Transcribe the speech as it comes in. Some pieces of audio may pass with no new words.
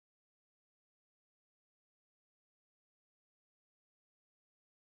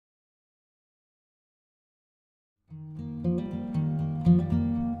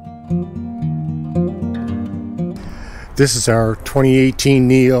This is our 2018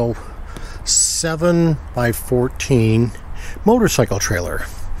 Neo 7x14 motorcycle trailer.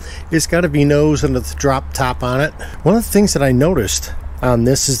 It's got a V-nose and a drop top on it. One of the things that I noticed on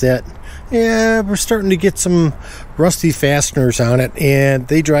this is that, yeah, we're starting to get some rusty fasteners on it, and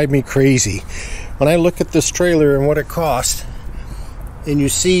they drive me crazy. When I look at this trailer and what it costs, and you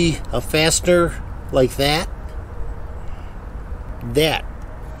see a fastener like that, that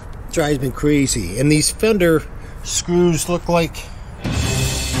drives me crazy. And these fender screws look like, got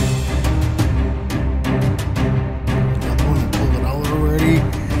one pulled it out already,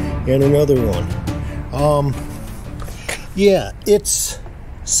 and another one. Yeah, it's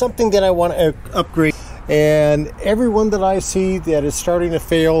something that I want to upgrade, and every one that I see that is starting to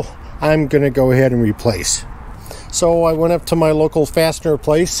fail, I'm gonna go ahead and replace. So I went up to my local fastener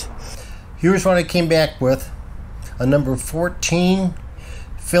place. Here's what I came back with: a number 14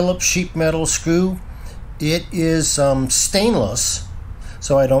 Phillips sheet metal screw. It is stainless,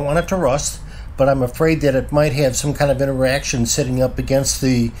 so I don't want it to rust, but I'm afraid that it might have some kind of interaction sitting up against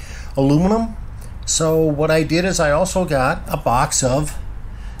the aluminum. So what I did is I also got a box of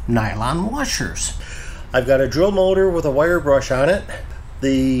nylon washers. I've got a drill motor with a wire brush on it,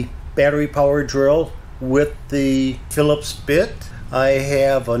 the battery powered drill with the Phillips bit. I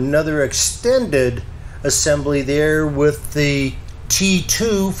have another extended assembly there with the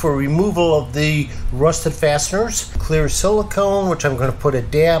T2 for removal of the rusted fasteners, clear silicone, which I'm going to put a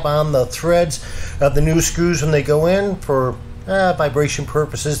dab on the threads of the new screws when they go in for vibration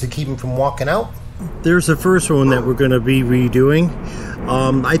purposes to keep them from walking out. There's the first one that we're going to be redoing.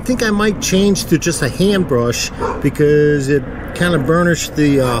 I think I might change to just a hand brush because it kind of burnished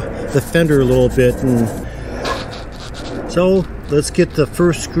the fender a little bit. And so let's get the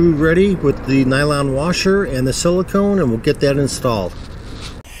first screw ready with the nylon washer and the silicone, and we'll get that installed.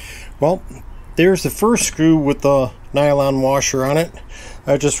 Well, there's the first screw with the nylon washer on it.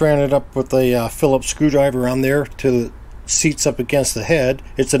 I just ran it up with a Phillips screwdriver on there to the seats up against the head.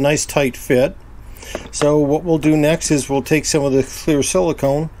 It's a nice tight fit. So what we'll do next is we'll take some of the clear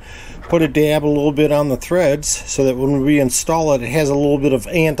silicone, put a dab a little bit on the threads so that when we install it, it has a little bit of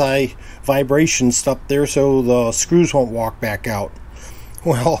anti-vibration stuff there so the screws won't walk back out.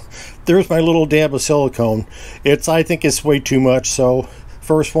 Well, there's my little dab of silicone. I think it's way too much, so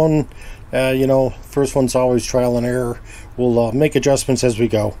first one, first one's always trial and error. We'll make adjustments as we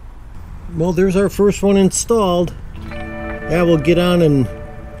go. Well, there's our first one installed. Now we'll get on and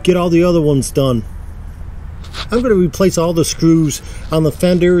get all the other ones done. I'm going to replace all the screws on the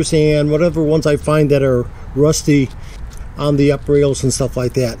fenders and whatever ones I find that are rusty on the up rails and stuff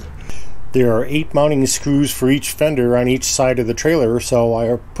like that. There are 8 mounting screws for each fender on each side of the trailer, so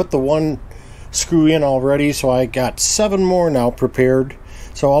I put the one screw in already, so I got 7 more now prepared.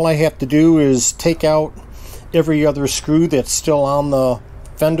 So all I have to do is take out every other screw that's still on the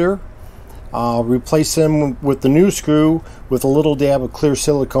fender, replace them with the new screw with a little dab of clear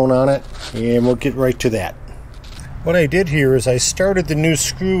silicone on it, and we'll get right to that. What I did here is I started the new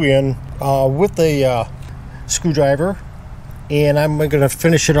screw in with a screwdriver, and I'm going to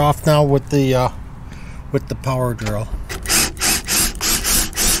finish it off now with the power drill.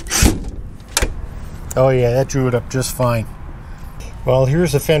 Oh yeah, that drew it up just fine. Well,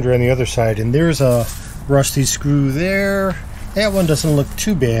 here's the fender on the other side, and there's a rusty screw there. That one doesn't look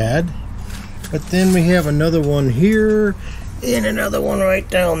too bad. But then we have another one here and another one right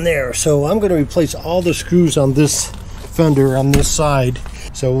down there. So I'm going to replace all the screws on this fender on this side.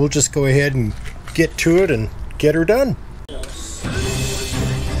 So we'll just go ahead and get to it and get her done. Wash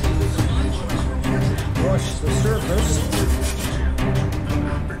the surface.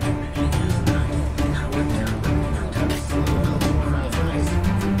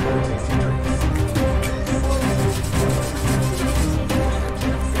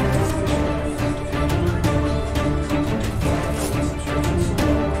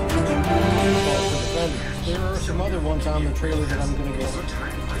 On the trailer that I'm going to get.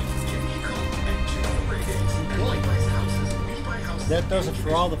 That does it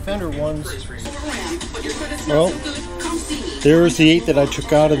for all the fender ones. Well, there's the 8 that I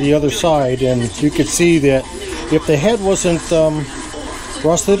took out of the other side, and you could see that if the head wasn't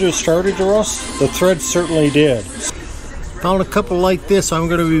rusted or started to rust, the thread certainly did. Found a couple like this. I'm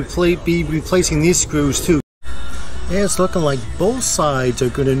going to be replacing these screws too. Yeah, it's looking like both sides are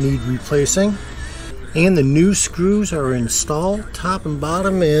going to need replacing. And the new screws are installed top and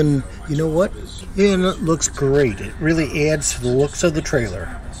bottom, and you know what? Yeah, it looks great. It really adds to the looks of the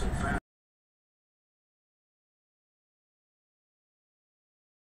trailer.